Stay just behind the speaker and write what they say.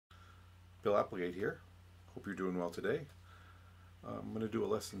Bill Applegate here. Hope you're doing well today. I'm going to do a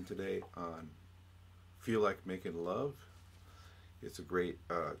lesson today on Feel Like Making Love. It's a great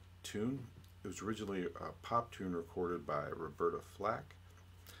tune. It was originally a pop tune recorded by Roberta Flack,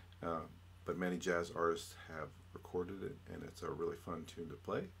 but many jazz artists have recorded it, and it's a really fun tune to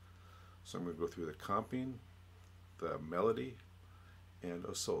play. So I'm going to go through the comping, the melody, and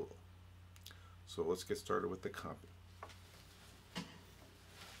a solo. So let's get started with the comping.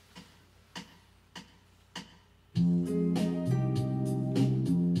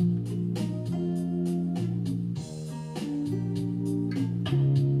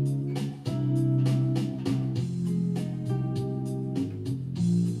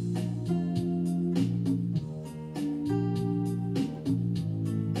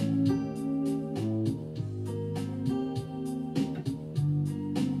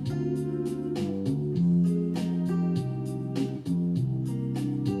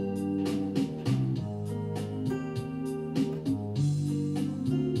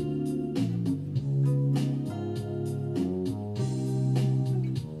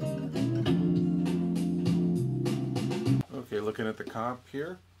 Okay, looking at the comp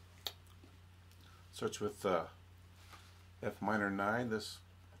here, starts with F minor 9, this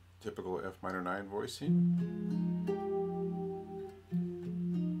typical F minor 9 voicing.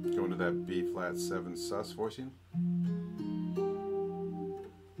 Going to that B flat 7 sus voicing.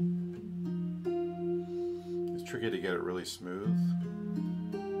 It's tricky to get it really smooth.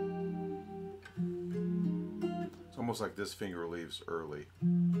 It's almost like this finger leaves early.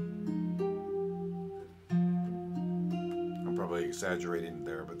 Probably exaggerating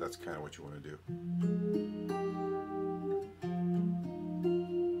there, but that's kind of what you want to do.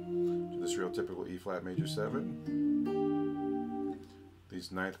 This real typical E flat major 7.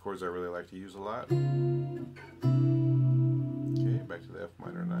 These ninth chords I really like to use a lot. Okay, back to the F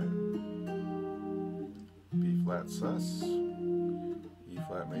minor 9. B flat sus. E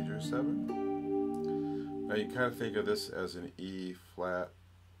flat major 7. Now you kind of think of this as an E flat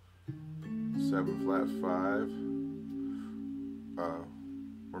 7 flat 5.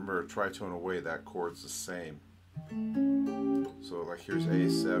 Remember, tritone away, that chord's the same. So like here's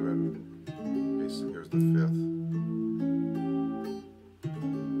A7, here's the 5th.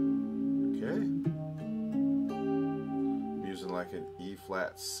 Okay? I'm using like an E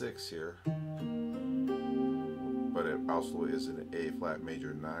flat 6 here, but it also is an A flat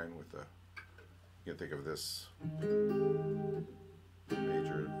major 9 with a, you can think of this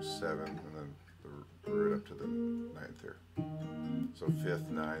major 7 and then the root up to the 9th here. So 5th,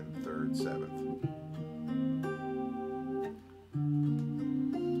 9th, 3rd, 7th.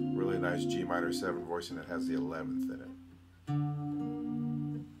 Really nice G minor 7 voicing that has the 11th in it.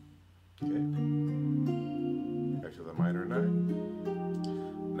 Okay. Back to the minor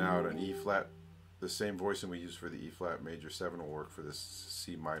 9. Now at an E flat, the same voicing we use for the E flat major 7 will work for this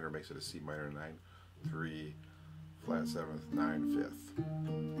C minor, makes it a C minor 9, 3, flat 7th, 9, 5th.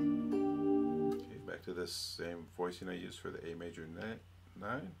 Back to this same voicing I used for the A major 9.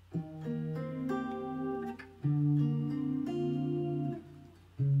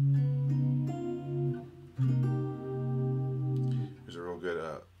 Here's a real good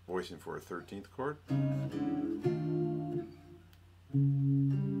voicing for a 13th chord.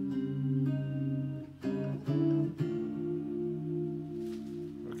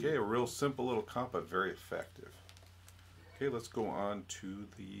 Okay, a real simple little comp, but very effective. Okay, let's go on to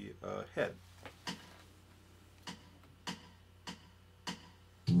the head.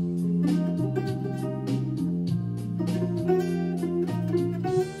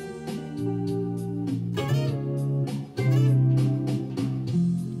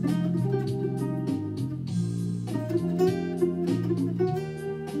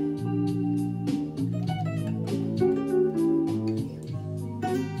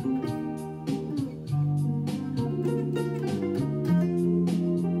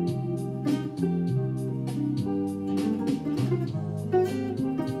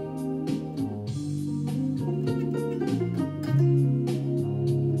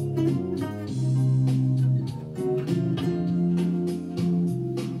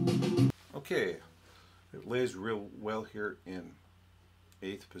 Okay, it lays real well here in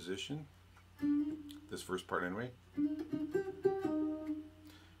 8th position, this first part anyway.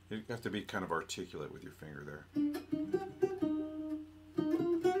 You have to be kind of articulate with your finger there.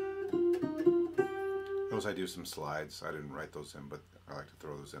 Notice I do some slides. I didn't write those in, but I like to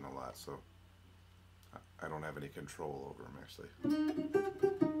throw those in a lot, so I don't have any control over them actually.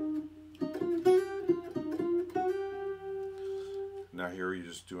 Now here you're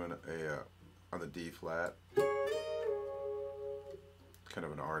just doing a on the D flat. kind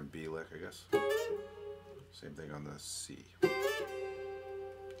of an R&B lick, I guess. Same thing on the C.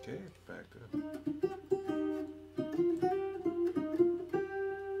 Okay, back to...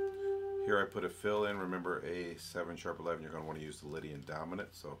 Here I put a fill in. Remember, A7 sharp 11, you're going to want to use the Lydian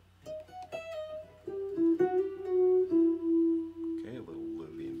dominant, so... Okay, a little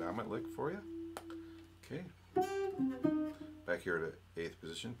Lydian dominant lick for you. Okay. Back here to 8th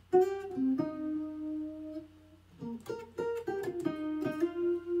position.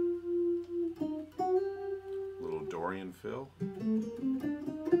 Little Dorian fill.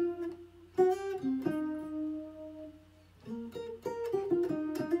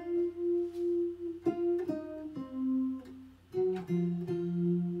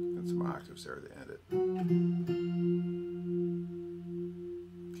 And some octaves there to end it.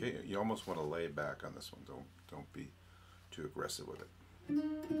 Okay, you almost want to lay back on this one. Don't be too aggressive with it.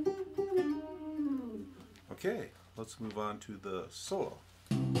 Okay, let's move on to the solo.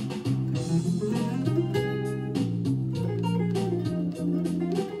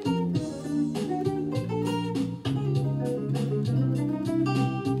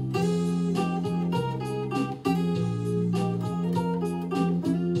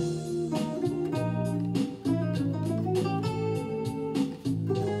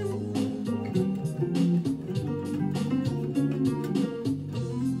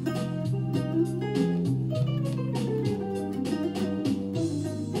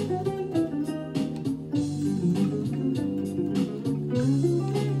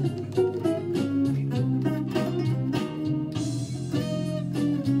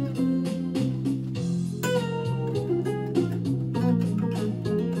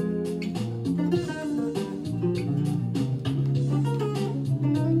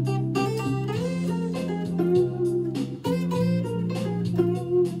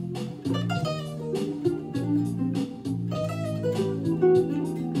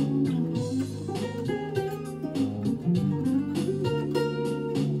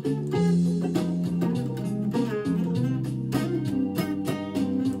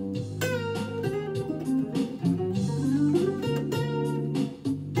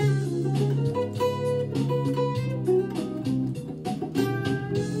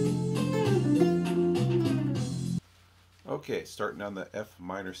 Okay, starting on the F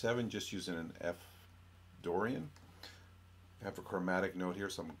minor 7, just using an F Dorian. I have a chromatic note here,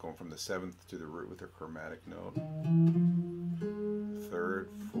 so I'm going from the 7th to the root with a chromatic note. 3rd,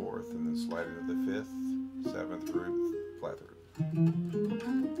 4th, and then slide into the 5th, 7th, root, flat root.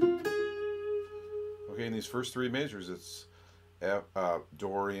 Okay, in these first 3 measures, it's F,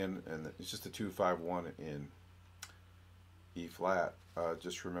 Dorian, and it's just a 2-5-1 in E flat.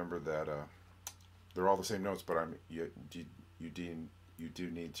 Just remember that they're all the same notes, but you do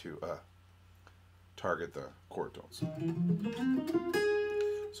need to target the chord tones.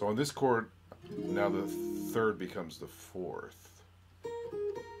 So on this chord, now the 3rd becomes the 4th.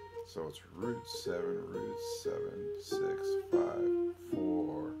 So it's root 7, 6, 5,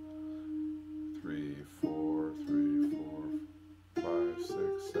 4, 3, 4, 3, 4, 5, 6,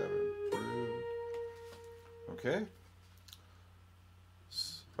 7, root. Okay?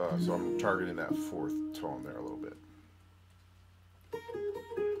 So I'm targeting that 4th tone there a little bit.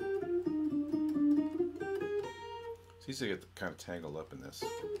 It's easy to get kind of tangled up in this.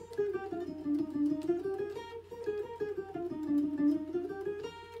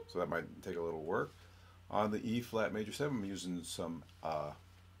 So that might take a little work. On the E flat major 7, I'm using some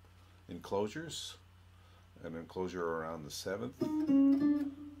enclosures. An enclosure around the 7th.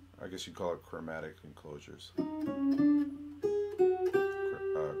 I guess you'd call it chromatic enclosures.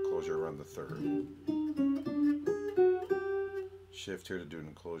 Enclosure around the 3rd. Shift here to do an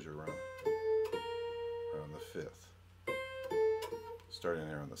enclosure around the 5th. Starting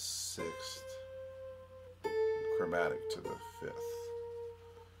there on the 6th. Chromatic to the 5th.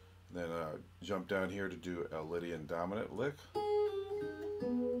 Then jump down here to do a Lydian dominant lick. And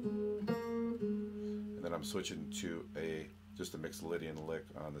then I'm switching to just a mixed Lydian lick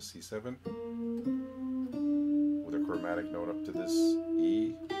on the C7 with a chromatic note up to this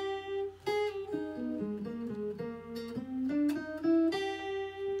E.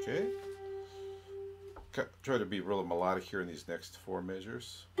 Okay. Try to be real melodic here in these next 4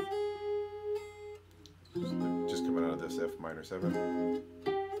 measures. Just coming out of this F minor 7.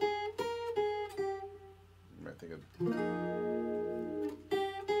 You might think of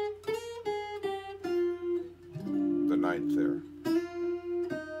the 9th there.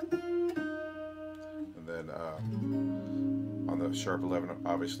 And then on the sharp 11,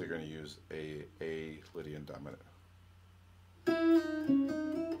 obviously you're going to use a Lydian dominant.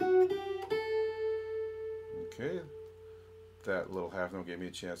 Okay, that little half note gave me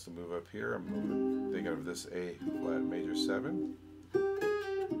a chance to move up here. I'm thinking of this A flat major 7.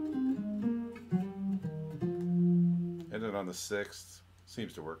 And then on the 6th,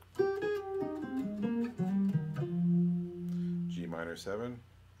 seems to work. G minor 7,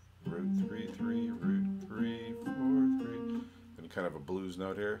 root 3, 3, root 3, 4, 3. And kind of a blues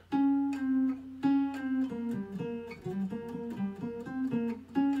note here.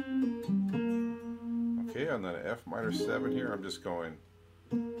 Okay, on the F minor 7 here, I'm just going.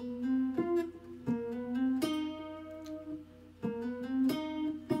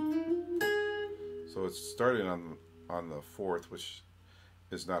 So it's starting on the 4th, which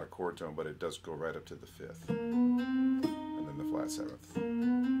is not a chord tone, but it does go right up to the 5th. And then the flat 7th.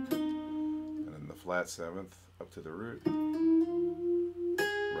 And then the flat 7th up to the root,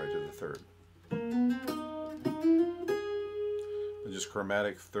 right to the 3rd. And just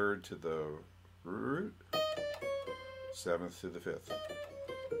chromatic 3rd to the root, 7th to the 5th.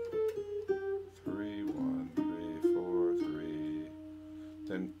 3, 1, 3, 4, 3.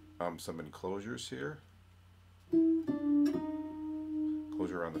 Then some enclosures here.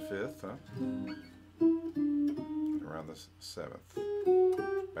 Closure on the 5th, huh? And around the 7th.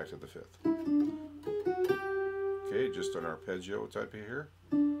 Back to the 5th. Okay, just an arpeggio type here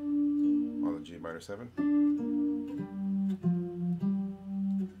on the G minor 7.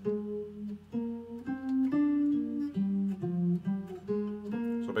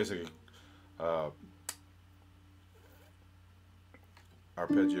 So basically,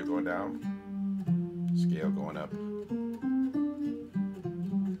 arpeggio going down, scale going up.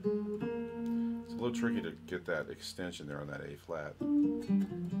 It's a little tricky to get that extension there on that A flat.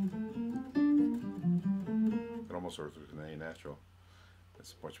 It almost works with an A natural.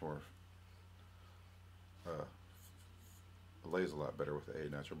 It's much more, it lays a lot better with the A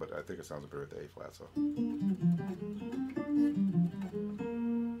natural, but I think it sounds better with the A flat. So,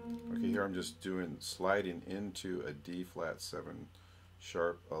 okay, here I'm just sliding into a D flat 7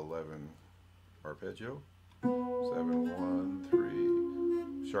 sharp 11 arpeggio. 7, 1,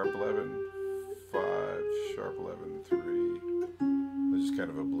 3, sharp 11, 5, sharp 11, 3. There's just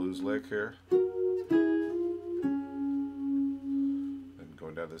kind of a blues lick here. And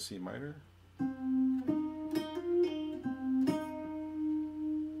going down to C minor. And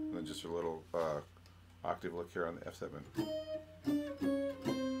then just a little octave lick here on the F7.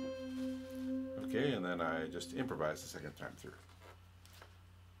 Okay, and then I just improvise the second time through.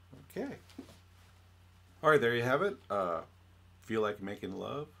 Okay. Alright, there you have it. Feel Like Making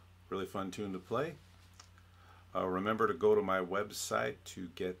Love. Really fun tune to play. Remember to go to my website to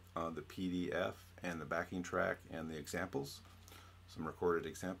get the PDF and the backing track and the examples. Some recorded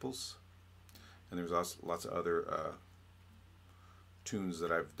examples. And there's also lots of other tunes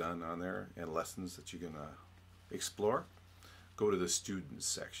that I've done on there and lessons that you can explore. Go to the students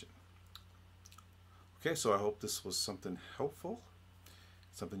section. Okay, so I hope this was something helpful,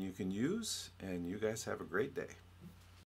 something you can use, and you guys have a great day.